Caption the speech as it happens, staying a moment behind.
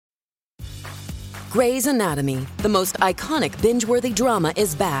Grey's Anatomy, the most iconic binge-worthy drama,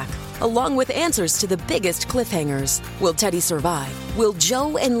 is back, along with answers to the biggest cliffhangers. Will Teddy survive? Will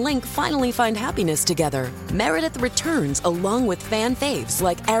Joe and Link finally find happiness together? Meredith returns along with fan faves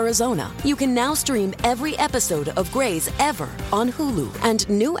like Arizona. You can now stream every episode of Grey's ever on Hulu, and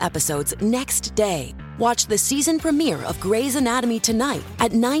new episodes next day. Watch the season premiere of Grey's Anatomy tonight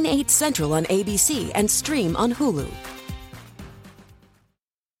at 9/8 Central on ABC and stream on Hulu.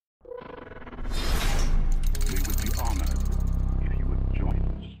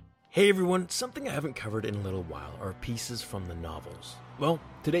 Hey everyone, something I haven't covered in a little while are pieces from the novels. Well,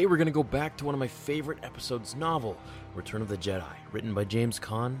 today we're going to go back to one of my favorite episodes novel, Return of the Jedi, written by James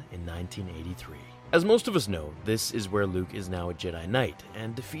Caan in 1983. As most of us know, this is where Luke is now a Jedi Knight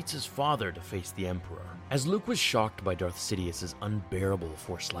and defeats his father to face the Emperor. As Luke was shocked by Darth Sidious's unbearable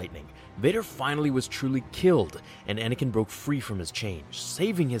Force lightning, Vader finally was truly killed and Anakin broke free from his chains,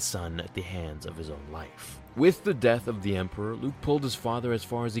 saving his son at the hands of his own life. With the death of the Emperor, Luke pulled his father as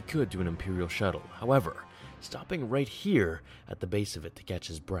far as he could to an Imperial shuttle, however, stopping right here at the base of it to catch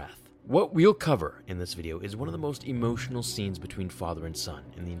his breath. What we'll cover in this video is one of the most emotional scenes between father and son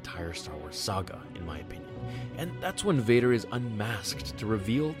in the entire Star Wars saga, in my opinion. And that's when Vader is unmasked to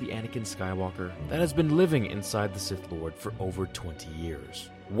reveal the Anakin Skywalker that has been living inside the Sith Lord for over 20 years.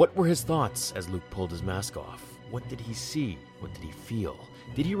 What were his thoughts as Luke pulled his mask off? What did he see? What did he feel?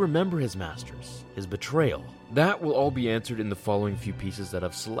 Did he remember his masters? His betrayal? That will all be answered in the following few pieces that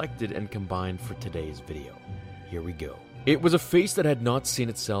I've selected and combined for today's video. Here we go. It was a face that had not seen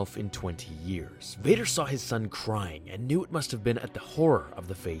itself in 20 years. Vader saw his son crying and knew it must have been at the horror of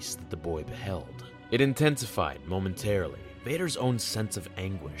the face that the boy beheld. It intensified momentarily, Vader's own sense of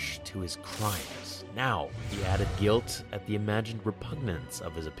anguish to his crimes. Now, he added guilt at the imagined repugnance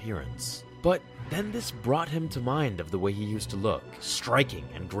of his appearance. But then this brought him to mind of the way he used to look, striking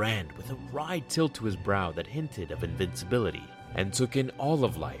and grand with a wry tilt to his brow that hinted of invincibility, and took in all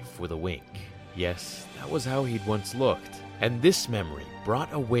of life with a wink. Yes, that was how he'd once looked. And this memory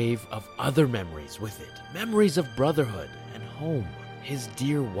brought a wave of other memories with it. Memories of brotherhood and home, his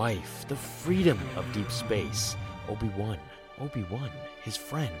dear wife, the freedom of deep space, Obi-Wan, his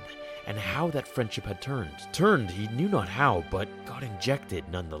friend, and how that friendship had turned he knew not how, but got injected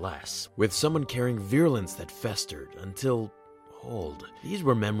nonetheless, with someone carrying virulence that festered until, hold, these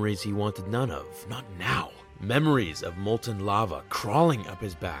were memories he wanted none of, not now. Memories of molten lava crawling up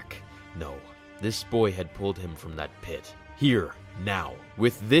his back. No, this boy had pulled him from that pit. Here, now,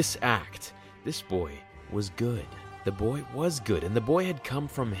 with this act, this boy was good. The boy was good, and the boy had come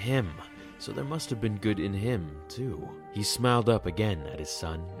from him. So there must have been good in him, too. He smiled up again at his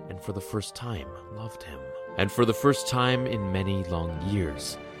son, and for the first time, loved him. And for the first time in many long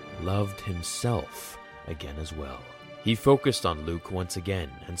years, loved himself again as well. He focused on Luke once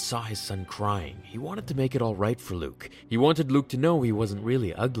again, and saw his son crying. He wanted to make it all right for Luke. He wanted Luke to know he wasn't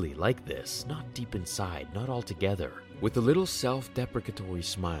really ugly like this, not deep inside, not altogether. With a little self-deprecatory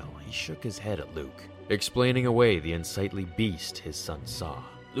smile, he shook his head at Luke, explaining away the unsightly beast his son saw.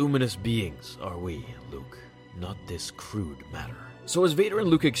 Luminous beings are we, Luke, not this crude matter. So as Vader and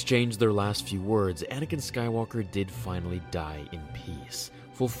Luke exchanged their last few words, Anakin Skywalker did finally die in peace,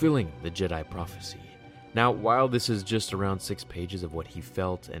 fulfilling the Jedi prophecy. Now, while this is just around 6 pages of what he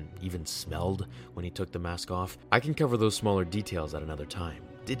felt and even smelled when he took the mask off, I can cover those smaller details at another time.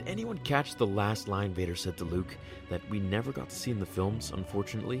 Did anyone catch the last line Vader said to Luke that we never got to see in the films,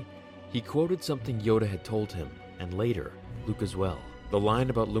 unfortunately? He quoted something Yoda had told him, and later, Luke as well. The line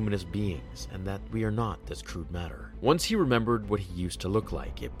about luminous beings, and that we are not this crude matter. Once he remembered what he used to look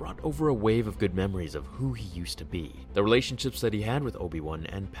like, it brought over a wave of good memories of who he used to be, the relationships that he had with Obi-Wan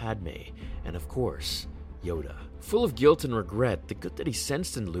and Padme, and of course, Yoda. Full of guilt and regret, the good that he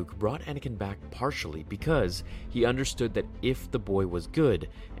sensed in Luke brought Anakin back partially because he understood that if the boy was good,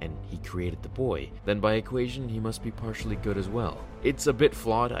 and he created the boy, then by equation he must be partially good as well. It's a bit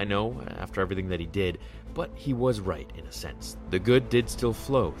flawed, I know, after everything that he did, but he was right in a sense. The good did still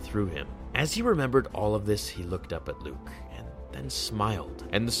flow through him. As he remembered all of this, he looked up at Luke, and then smiled.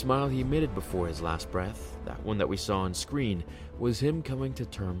 And the smile he emitted before his last breath, that one that we saw on screen, was him coming to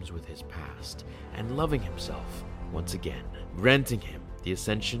terms with his past, and loving himself once again, granting him the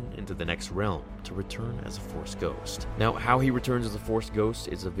ascension into the next realm to return as a Force ghost. Now, how he returns as a Force ghost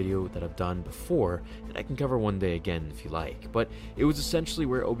is a video that I've done before, and I can cover one day again if you like, but it was essentially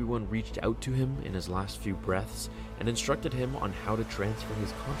where Obi-Wan reached out to him in his last few breaths and instructed him on how to transfer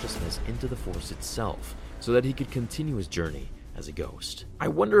his consciousness into the Force itself, so that he could continue his journey as a ghost. I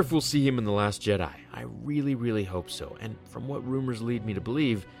wonder if we'll see him in The Last Jedi. I really, really hope so, and from what rumors lead me to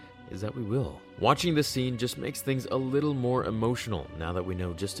believe, is that we will. Watching this scene just makes things a little more emotional now that we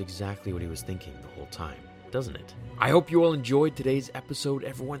know just exactly what he was thinking the whole time, doesn't it? I hope you all enjoyed today's episode.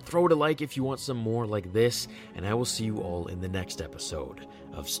 Everyone, throw it a like if you want some more like this, and I will see you all in the next episode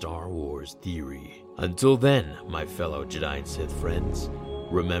of Star Wars Theory. Until then, my fellow Jedi and Sith friends,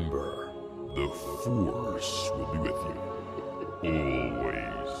 remember, the Force will be with you always.